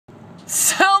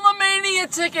Sell the Mania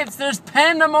tickets. There's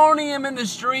pandemonium in the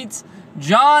streets.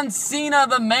 John Cena,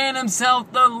 the man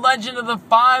himself, the legend of the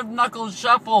five-knuckle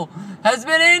shuffle, has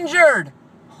been injured.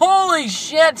 Holy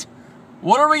shit.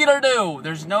 What are we going to do?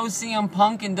 There's no CM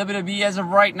Punk in WWE as of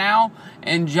right now.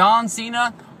 And John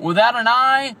Cena, without an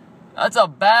eye, that's a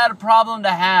bad problem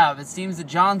to have. It seems that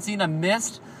John Cena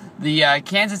missed the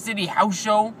Kansas City house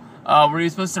show where he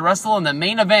was supposed to wrestle in the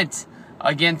main event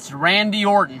against Randy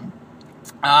Orton.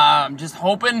 I'm just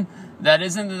hoping that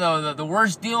isn't the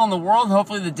worst deal in the world.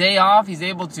 Hopefully the day off he's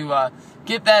able to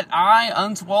get that eye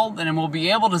unswelled and we'll be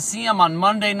able to see him on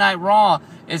Monday Night Raw.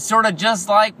 It's sort of just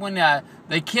like when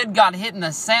the kid got hit in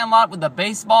the sandlot with the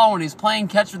baseball when he was playing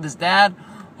catch with his dad.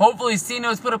 Hopefully Cena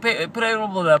was able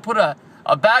to put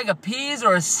a bag of peas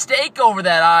or a steak over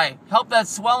that eye. Help that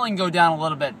swelling go down a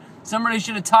little bit. Somebody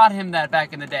should have taught him that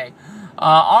back in the day.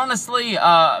 Honestly,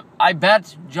 I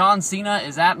bet John Cena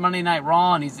is at Monday Night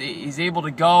Raw and he's able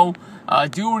to go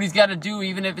do what he's got to do,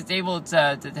 even if it's able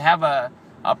to have a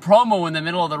promo in the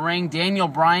middle of the ring. Daniel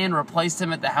Bryan replaced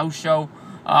him at the house show,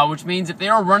 which means if they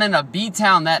were running a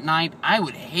B-Town that night, I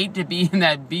would hate to be in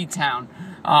that B-Town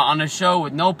on a show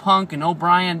with no Punk and no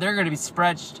Bryan. They're going to be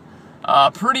stretched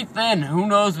pretty thin. Who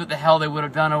knows what the hell they would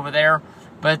have done over there.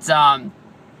 But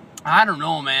I don't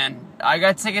know, man. I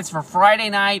got tickets for Friday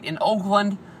night in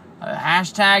Oakland.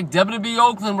 Hashtag WWE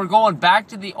Oakland. We're going back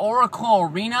to the Oracle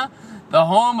Arena, the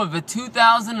home of the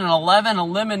 2011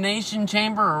 Elimination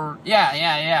Chamber.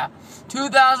 Yeah.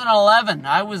 2011.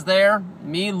 I was there.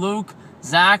 Me, Luke,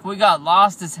 Zach. We got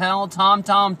lost as hell. Tom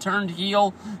turned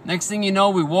heel. Next thing you know,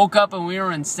 we woke up and we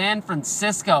were in San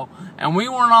Francisco. And we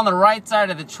weren't on the right side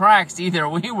of the tracks either.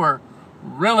 We were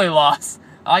really lost.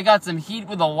 I got some heat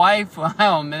with the wife.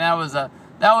 Oh, man, that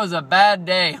was a bad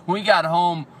day. We got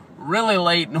home really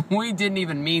late, and we didn't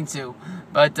even mean to.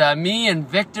 But me and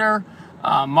Victor,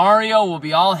 Mario will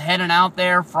be all heading out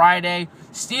there Friday.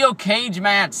 Steel cage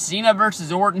match, Cena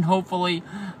versus Orton, hopefully.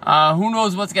 Who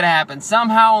knows what's going to happen.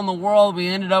 Somehow in the world, we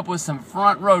ended up with some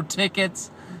front row tickets.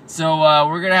 So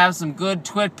we're going to have some good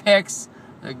twit pics,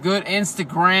 good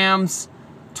Instagrams,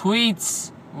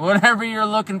 tweets, whatever you're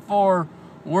looking for.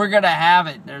 We're going to have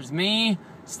it. There's me,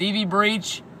 Stevie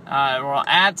Breach, or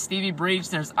at Stevie Breach.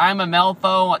 There's I'm a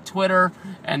Melfo at Twitter.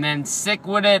 And then Sick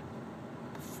With It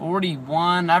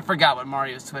 41. I forgot what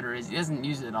Mario's Twitter is. He doesn't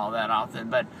use it all that often.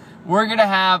 But we're going to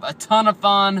have a ton of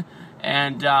fun.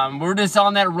 And we're just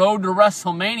on that Road to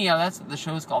WrestleMania. That's what the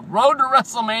show's called. Road to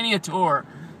WrestleMania Tour.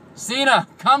 Cena,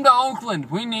 come to Oakland.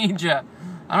 We need you.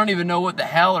 I don't even know what the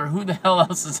hell or who the hell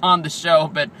else is on the show.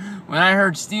 But when I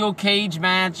heard Steel Cage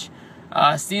match,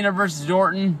 Cena versus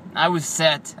Orton, I was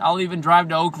set. I'll even drive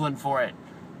to Oakland for it.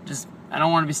 Just, I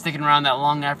don't want to be sticking around that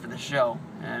long after the show.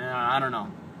 And I don't know.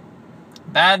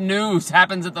 Bad news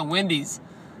happens at the Wendy's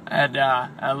at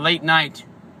a late night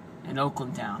in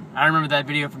Oakland town. I remember that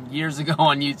video from years ago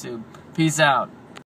on YouTube. Peace out.